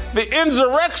ahead. The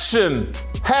insurrection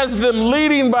has them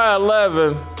leading by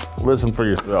 11. Listen for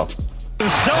yourself. The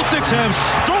Celtics have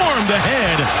stormed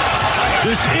ahead.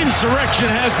 This insurrection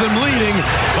has them leading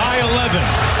by 11.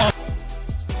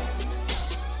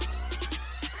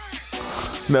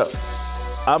 Now,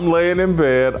 I'm laying in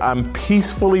bed. I'm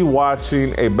peacefully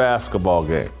watching a basketball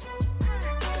game.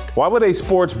 Why would a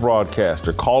sports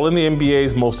broadcaster calling the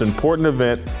NBA's most important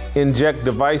event inject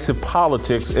divisive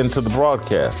politics into the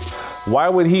broadcast? Why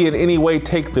would he in any way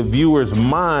take the viewers'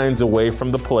 minds away from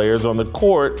the players on the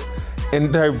court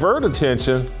and divert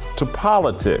attention to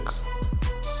politics?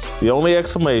 The only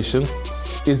explanation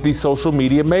is the social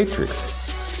media matrix.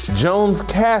 Jones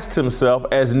cast himself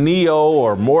as Neo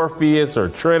or Morpheus or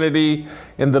Trinity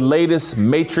in the latest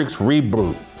Matrix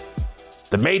reboot.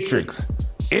 The Matrix,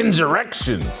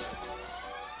 Insurrections.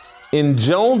 In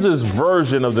Jones's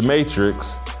version of the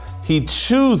Matrix, he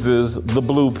chooses the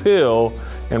blue pill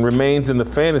and remains in the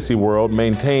fantasy world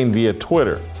maintained via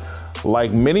Twitter.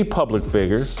 Like many public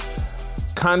figures,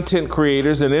 content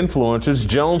creators, and influencers,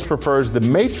 Jones prefers the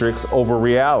Matrix over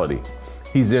reality.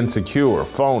 He's insecure,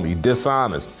 phony,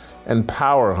 dishonest, and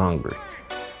power hungry.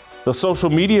 The social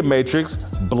media matrix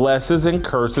blesses and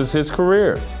curses his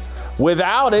career.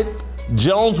 Without it,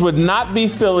 Jones would not be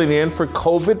filling in for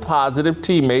COVID-positive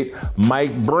teammate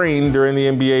Mike Breen during the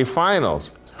NBA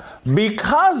Finals.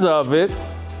 Because of it,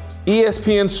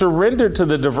 ESPN surrendered to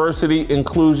the diversity,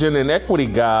 inclusion, and equity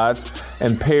gods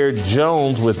and paired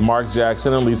Jones with Mark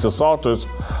Jackson and Lisa Salters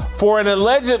for an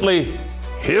allegedly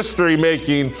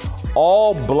history-making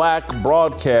all-black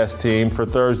broadcast team for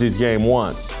Thursday's Game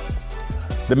 1.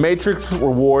 The Matrix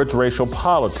rewards racial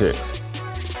politics,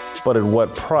 but at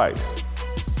what price?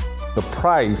 The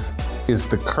price is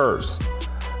the curse.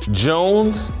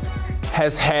 Jones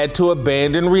has had to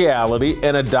abandon reality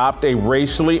and adopt a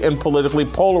racially and politically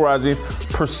polarizing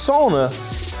persona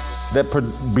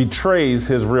that betrays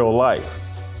his real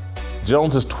life.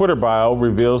 Jones's Twitter bio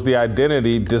reveals the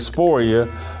identity dysphoria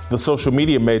the social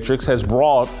media matrix has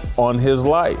brought on his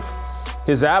life.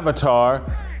 His avatar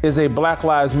is a Black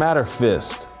Lives Matter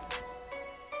fist.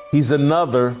 He's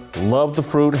another love the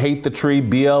fruit, hate the tree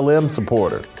BLM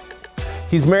supporter.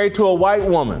 He's married to a white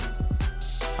woman.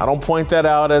 I don't point that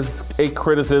out as a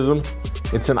criticism.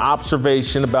 It's an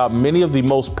observation about many of the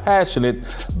most passionate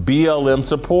BLM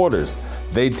supporters.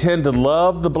 They tend to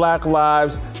love the Black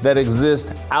lives that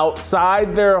exist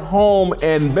outside their home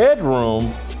and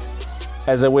bedroom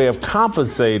as a way of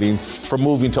compensating for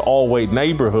moving to all-white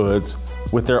neighborhoods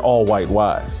with their all-white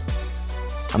wives.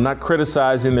 I'm not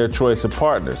criticizing their choice of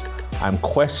partners. I'm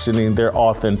questioning their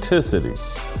authenticity.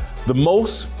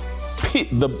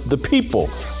 The people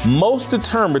most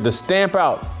determined to stamp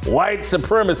out white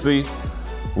supremacy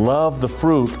love the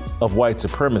fruit of white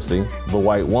supremacy, the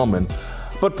white woman,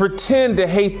 but pretend to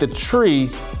hate the tree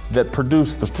that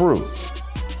produced the fruit.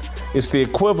 It's the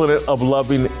equivalent of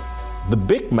loving the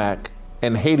Big Mac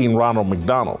and hating Ronald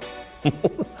McDonald.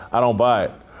 I don't buy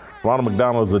it. Ronald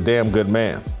McDonald is a damn good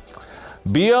man.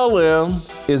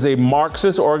 BLM is a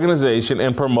Marxist organization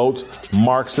and promotes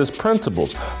Marxist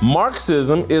principles.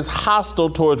 Marxism is hostile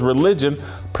towards religion,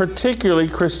 particularly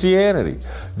Christianity.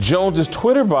 Jones's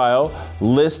Twitter bio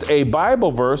lists a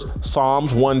Bible verse,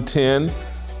 Psalms 110,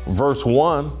 verse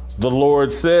 1. The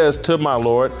Lord says to my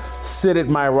Lord, sit at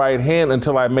my right hand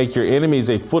until I make your enemies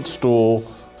a footstool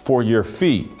for your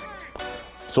feet.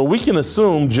 So we can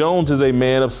assume Jones is a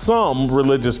man of some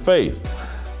religious faith.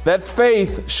 That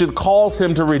faith should cause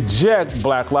him to reject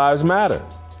Black Lives Matter.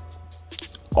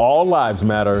 All lives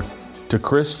matter to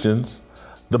Christians.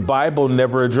 The Bible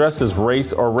never addresses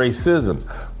race or racism.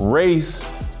 Race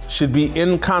should be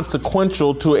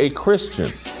inconsequential to a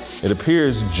Christian. It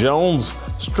appears Jones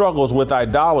struggles with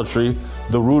idolatry,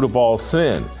 the root of all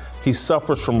sin. He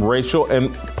suffers from racial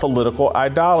and political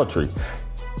idolatry.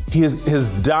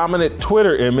 His dominant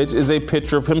Twitter image is a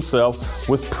picture of himself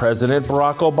with President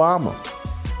Barack Obama.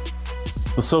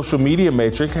 The social media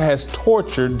matrix has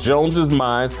tortured Jones's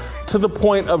mind to the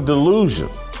point of delusion.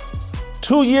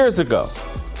 2 years ago,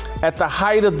 at the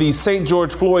height of the St.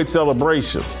 George Floyd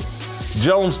celebration,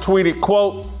 Jones tweeted,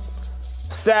 quote,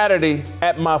 Saturday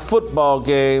at my football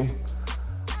game,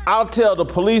 I'll tell the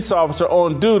police officer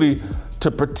on duty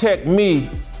to protect me.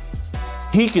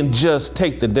 He can just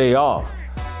take the day off.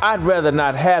 I'd rather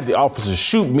not have the officer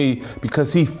shoot me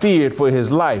because he feared for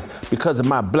his life because of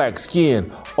my black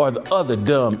skin or the other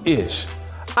dumb ish.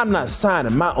 I'm not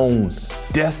signing my own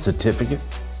death certificate.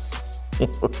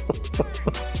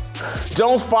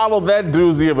 Jones followed that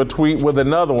doozy of a tweet with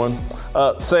another one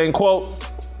saying, quote,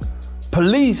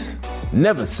 police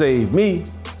never saved me,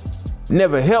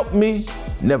 never helped me,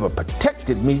 never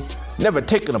protected me, never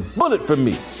taken a bullet from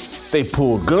me. They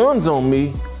pulled guns on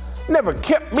me, never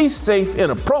kept me safe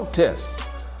in a protest,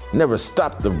 never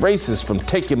stopped the racists from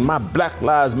taking my Black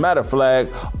Lives Matter flag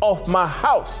off my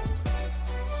house.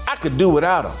 I could do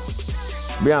without them.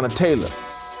 Breonna Taylor,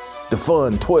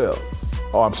 defund 12.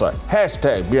 Oh, I'm sorry,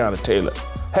 hashtag Breonna Taylor,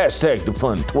 hashtag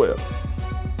defund 12.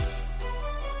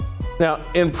 Now,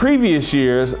 in previous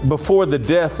years, before the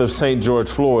death of St. George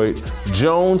Floyd,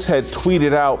 Jones had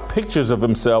tweeted out pictures of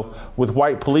himself with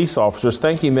white police officers,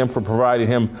 thanking them for providing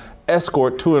him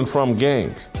escort to and from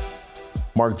games.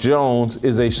 Mark Jones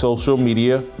is a social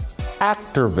media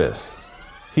activist.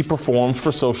 He performs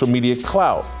for social media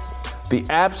clout. The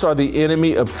apps are the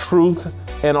enemy of truth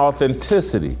and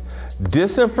authenticity.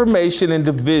 Disinformation and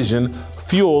division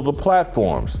fuel the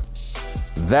platforms.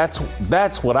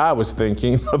 That's what I was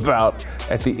thinking about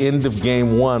at the end of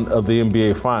Game 1 of the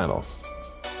NBA Finals.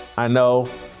 I know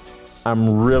I'm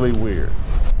really weird.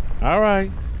 All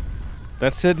right.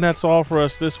 That's it, and that's all for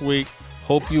us this week.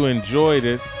 Hope you enjoyed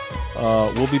it.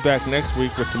 We'll be back next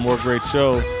week with some more great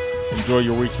shows. Enjoy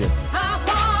your weekend.